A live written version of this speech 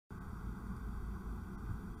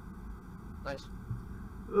Nice.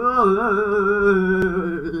 Oh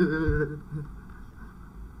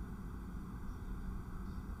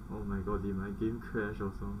my god, did my game crash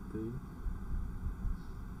or something?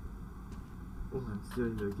 Oh, I'm still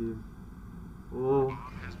in the game. Oh.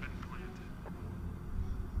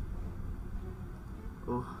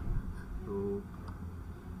 Oh. Oh.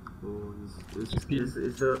 Oh,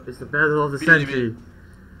 it's the battle of the century.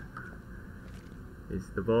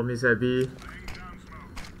 The bomb is at B.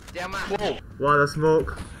 Whoa! What a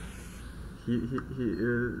smoke!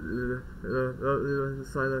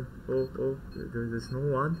 Silent. Oh, there's no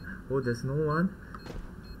one. Oh, there's no one.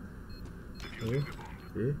 Oh,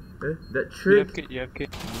 that trick. You have kid.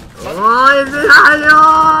 Oh, is it Hayo?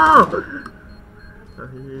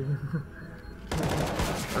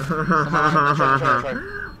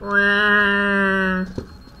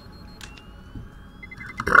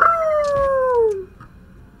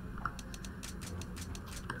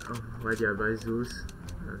 Why did I buy Zeus?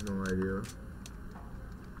 I have no idea.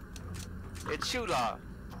 It's you lah.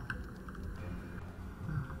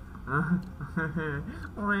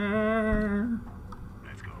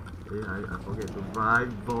 Hey, I forget to buy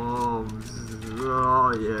bombs.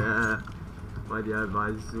 Oh yeah. Why did I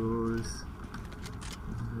buy Zeus?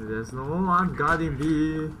 There's no one guarding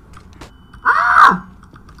B. Ah!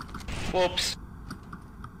 Whoops.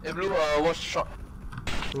 Hey blue, watch shot.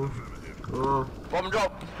 Oh. Bomb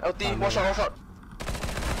drop. LT, watch shot.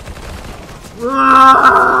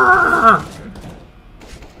 Ah!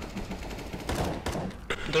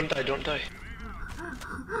 Don't die.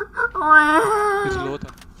 It's low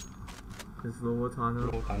time. It's lower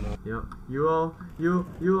tunnel. Yep. You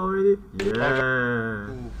already? Yeah.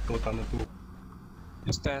 Low tunnel too.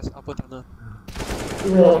 It's stairs, upper tunnel.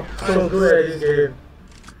 Whoa, so good at this game.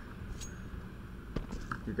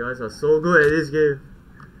 You guys are so good at this game.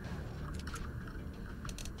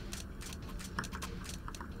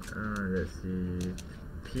 Let's see.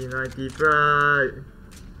 P90 Pride.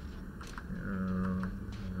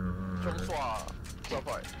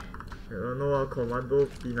 No, Commando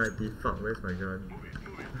P90. Fuck, where's my gun?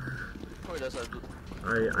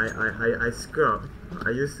 I scrub. I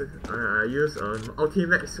use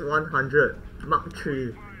Ultimax 100 Mark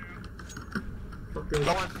 3. Fucking.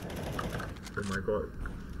 Oh my god.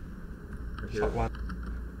 Okay.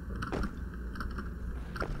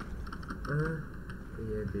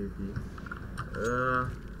 Yeah, baby.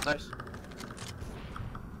 Nice.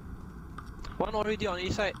 One already on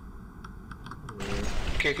east side.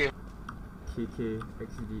 KK. KK,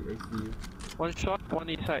 XD. One shot, one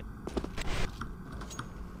east side.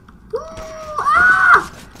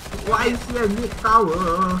 Ah! Why is he a mid tower?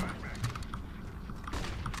 Oh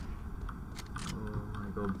my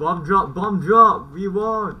god. Bomb drop! We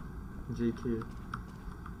won! JK.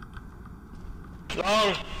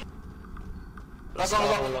 Long! Last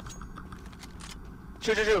long.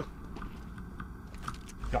 Shoot.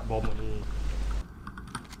 Got bomb on me.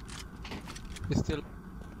 It's still.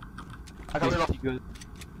 I can't long.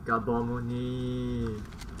 Got bomb on me.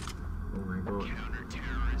 Oh my god.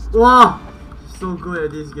 Wow! He's so good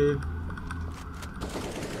at this game.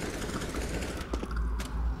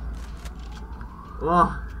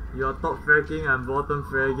 Wow! You are top fragging and bottom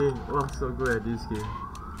fragging. Wow, so good at this game.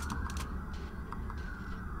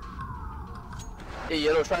 Hey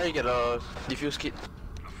yellow, try to get a defuse kit.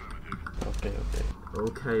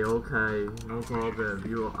 Okay, no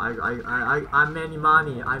problem. I many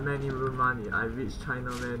money. I reach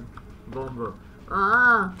Chinaman bomber.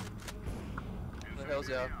 Ah! What the hell's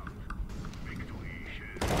yeah?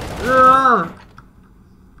 Ah!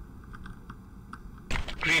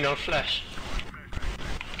 Green or flash.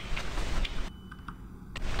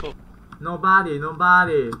 Cool. Nobody.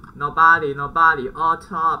 All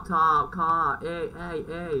top, car. Hey.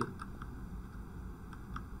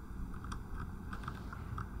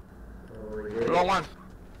 Oh, yeah. Long one.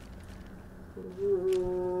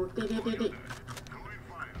 Ooh, T.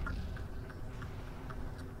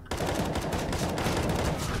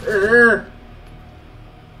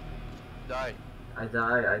 Die. I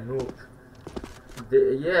die, I moved.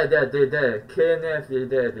 They're there. KNF, they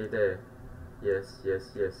there.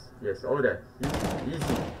 Yes, all there.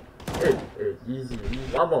 Easy. Hey, easy.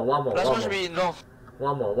 One more. Last one should be long.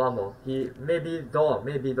 One more. He maybe door.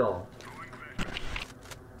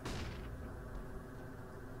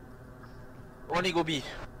 Only go B.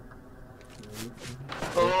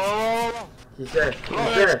 Oh! He's there.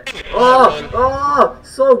 Oh,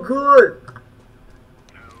 so good.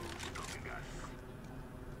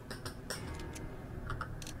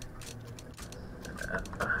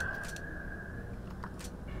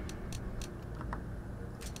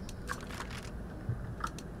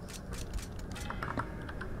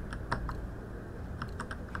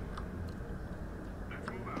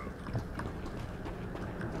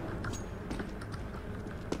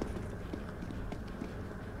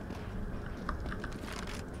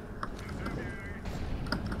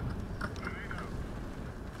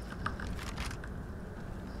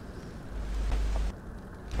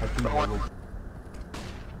 one.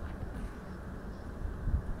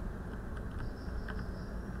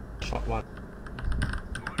 Shot one.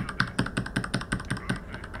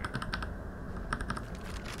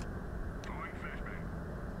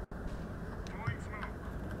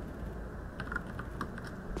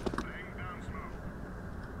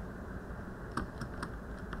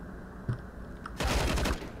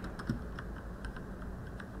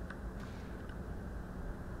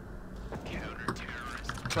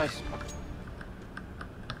 Nice.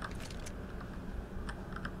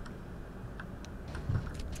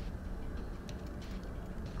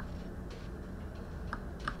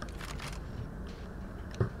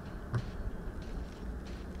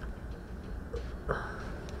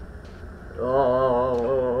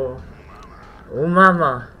 Oh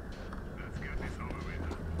mama.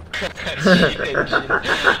 Cheat engine.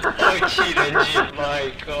 Oh, cheat engine,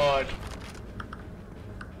 my god.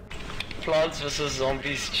 Plants vs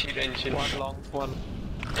Zombies cheat engine. One long, one.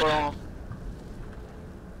 Oh,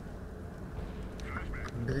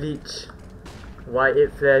 Bleach.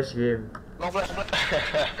 Y8 flash game. long flash.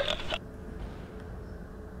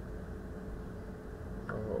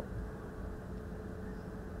 Oh.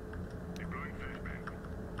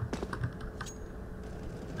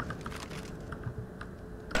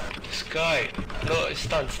 This guy. No, it's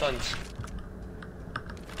stuns.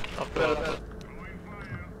 Upper.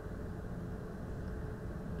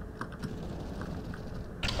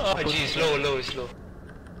 Oh jeez, low, it's low.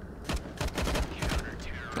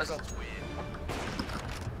 Let's go.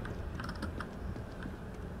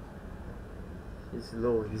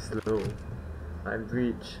 He's low. I'm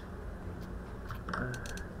breach.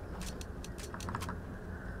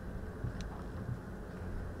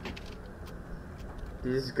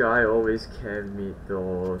 This guy always can meet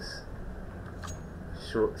those.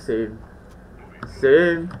 Same.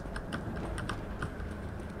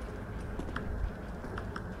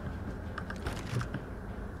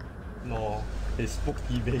 No, it's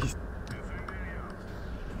spooky base.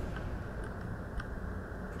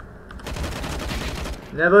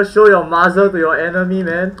 Never show your muzzle to your enemy,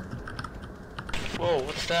 man. Whoa,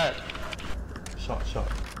 what's that? Shot.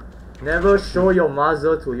 Never show your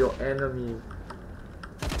muzzle to your enemy.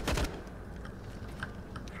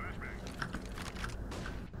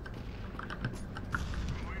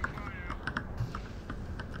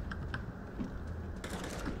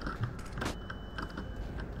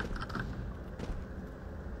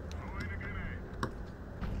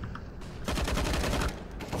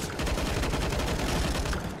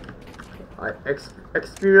 I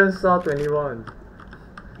experienced saw 21.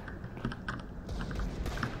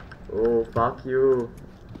 Oh, fuck you.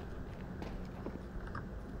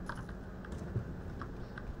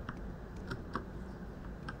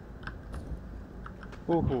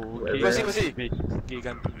 Masih. Gay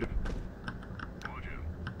ganti.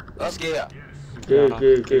 Last gay ya.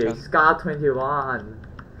 Gay. Scar 21.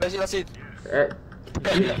 Masih.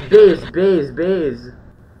 Base.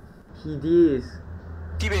 He dis.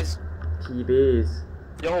 T-base. T-base.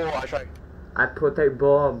 Yo, I try. I protect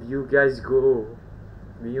bomb. You guys go.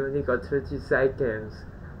 We only got 30 seconds.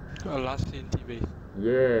 Last in T-base.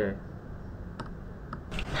 Yeah.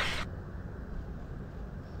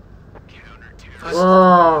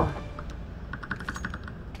 Oh.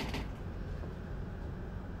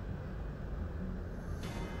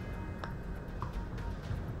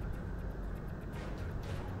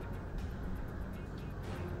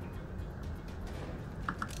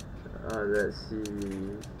 Let's see.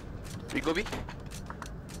 We go B.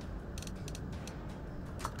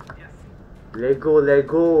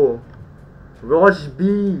 Lego. Rush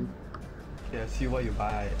B. Yeah, see what you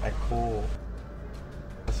buy. Echo.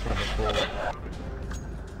 That's from Echo.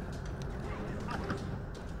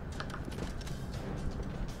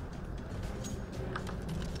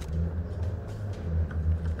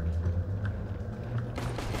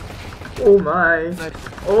 Oh my. Nice.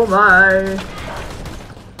 Oh my.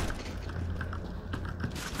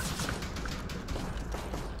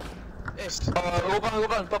 Go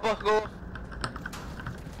ban, Papa, go.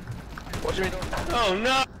 Watch me. Oh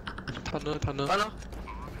no! Tunnel. Tunnel.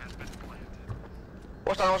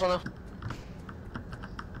 Watch tunnel.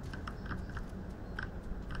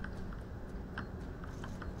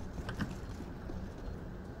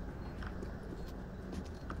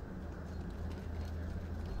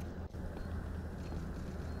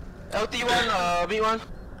 LT1, B1.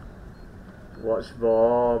 Watch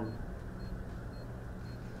bomb.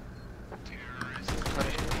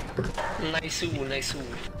 Nice.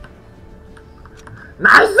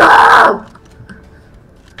 Nice up!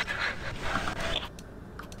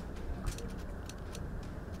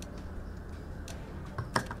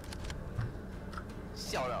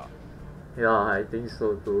 Yeah, I think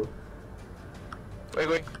so too. Where you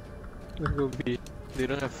going? Let's go B. They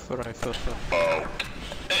don't have a rifle. So.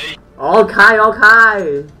 Okay,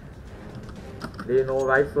 okay. They no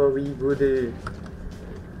rifle, we good.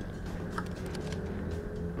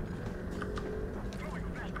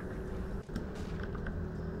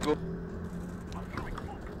 Go.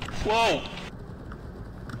 Whoa!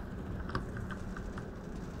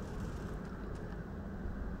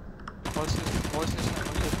 What's this?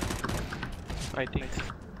 I think.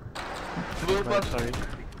 Blue Right, sorry.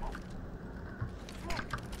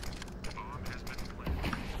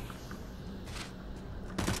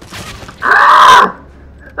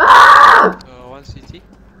 One CT.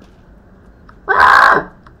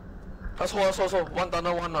 That's so. One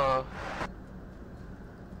tunnel, one door.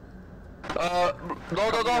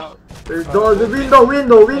 The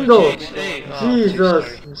window. Hey,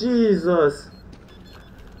 Jesus.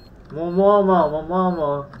 My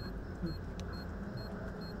mama.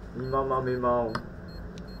 Me mama.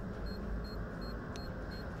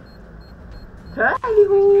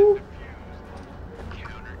 Hello.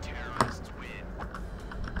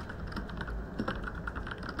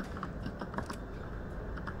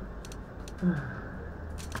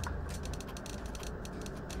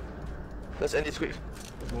 Let's end this quick.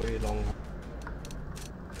 Way long.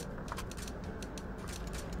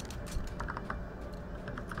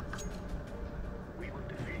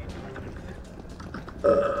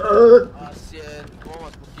 Sian, tomorrow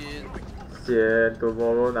must book in. Sian,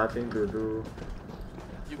 tomorrow nothing to do.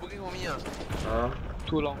 You booking for me Huh?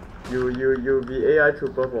 Too long. You be AI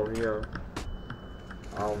trooper for me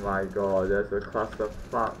Oh my god, that's a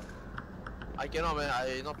clusterfuck. I cannot man,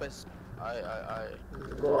 I not best. I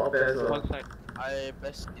Go up there, One side. I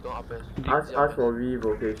best, you don't up best. Ask for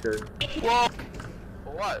revocation. Whoa!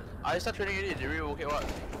 For what? I start training already, they really okay what?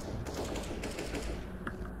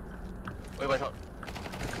 Wait, my shot.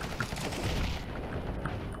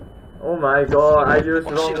 Oh my god, I used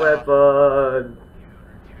Oh, wrong shit, weapon.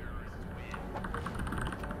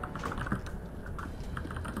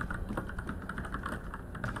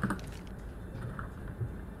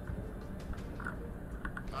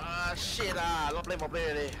 Ah shit lah, not play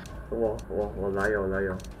already. 我来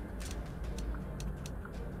了。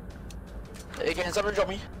 Hey, can someone drop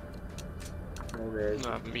me? No man.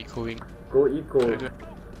 Nah, me going. Go eco.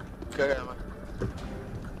 Okay,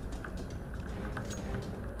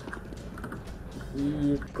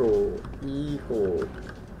 Eco.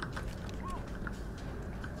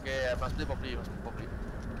 Okay, must play properly.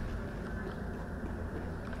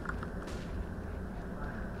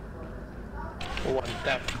 One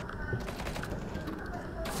tap.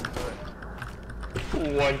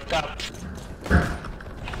 One tap.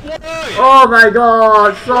 Whoa! Oh my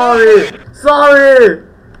god, sorry!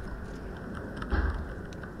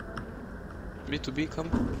 Me to B, come.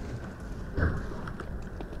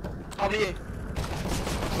 How many?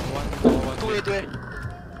 One. 2A.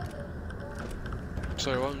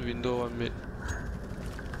 Sorry, one window, one mid.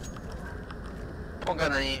 Không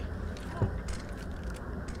cần này.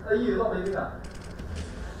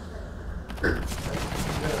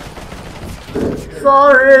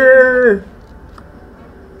 Sorry!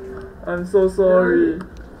 I'm so sorry.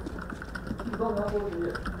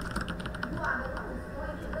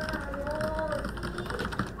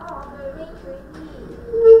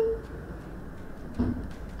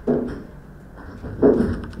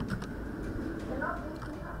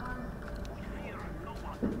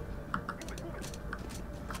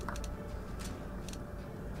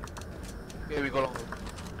 Okay, we go long.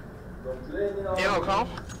 Yeah, I'll count.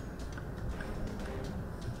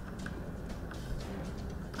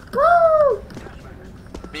 Woo!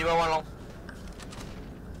 Me one long.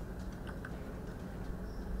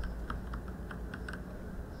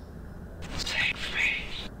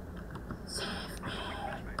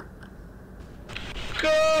 Go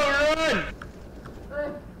run!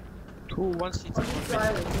 2, 1 CT, 1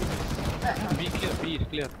 mid. B clear, B is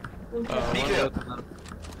clear. B clear.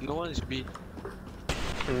 No one is B.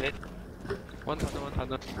 Mid. One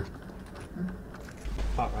tunnel.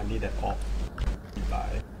 Fuck, I need that off.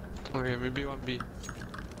 Bye. Okay, maybe one B.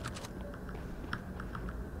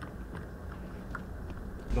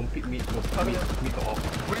 Don't pick me, don't pick me, me go off.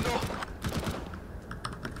 Window.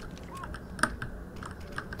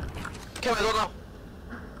 Can I go now?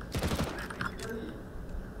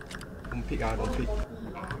 Don't pick, don't pick.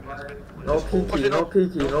 No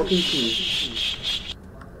peeky.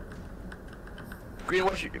 Green,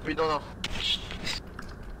 watch window now.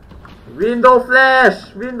 Window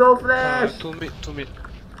flash! 2 mid.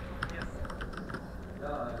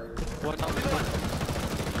 One out mid.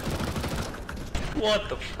 What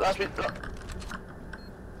the f- Last mid.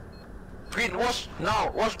 Green, watch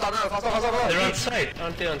now. Watch tunnel. Faster, faster, faster. They're on site.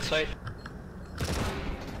 Aren't they on site?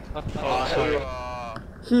 Oh, sorry.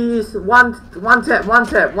 He's one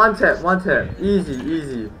tap.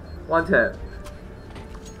 Easy. One tap.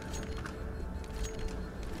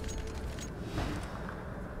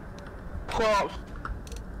 Crop.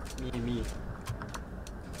 Me.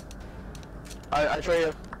 I try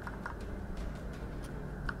here.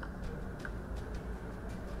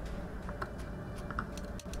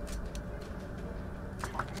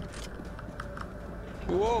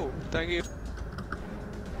 Whoa, thank you.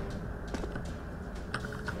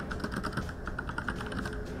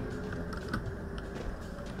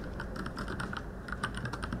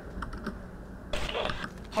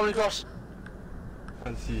 How many cross?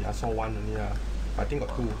 Can't see. I saw one only. I think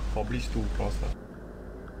got two. Probably two cross. Yeah.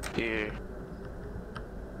 Okay.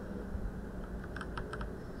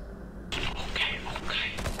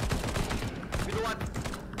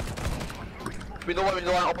 Window one,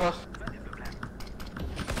 upper.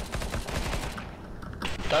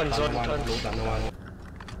 Tons on One. tons.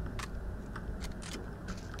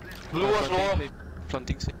 Blue was lower.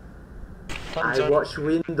 Planting safe. Tons I on. watch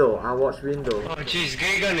window. Oh jeez,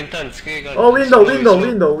 grey gun in tons, grey gun. Oh,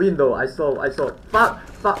 window. I saw.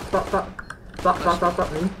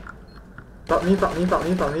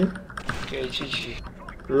 Fuck me. Okay, GG.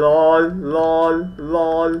 Lol.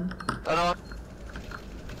 Another.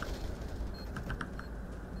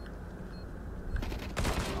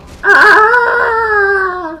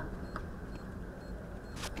 Ah!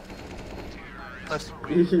 Nice.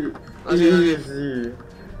 Easy.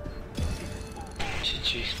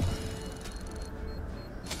 GG.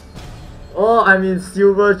 Oh, I'm in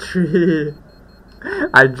silver 3.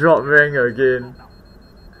 I dropped rank again.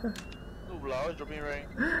 Noob lah, dropping rank.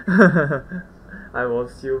 I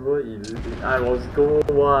was silver 11. I was gold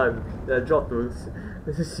 1. Then I dropped to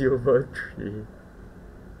silver 3.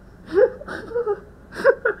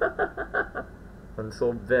 I'm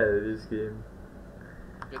so bad at this game.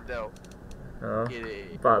 Good deal. Get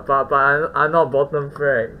it. But I'm not bottom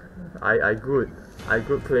frag. I good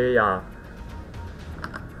player.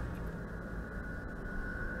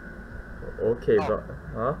 Okay, Oh.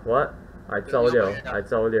 but what? I 招了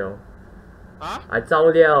Huh? I 招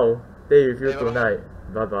了 Stay with you Okay, bye-bye. tonight.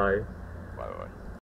 Bye bye. Bye bye.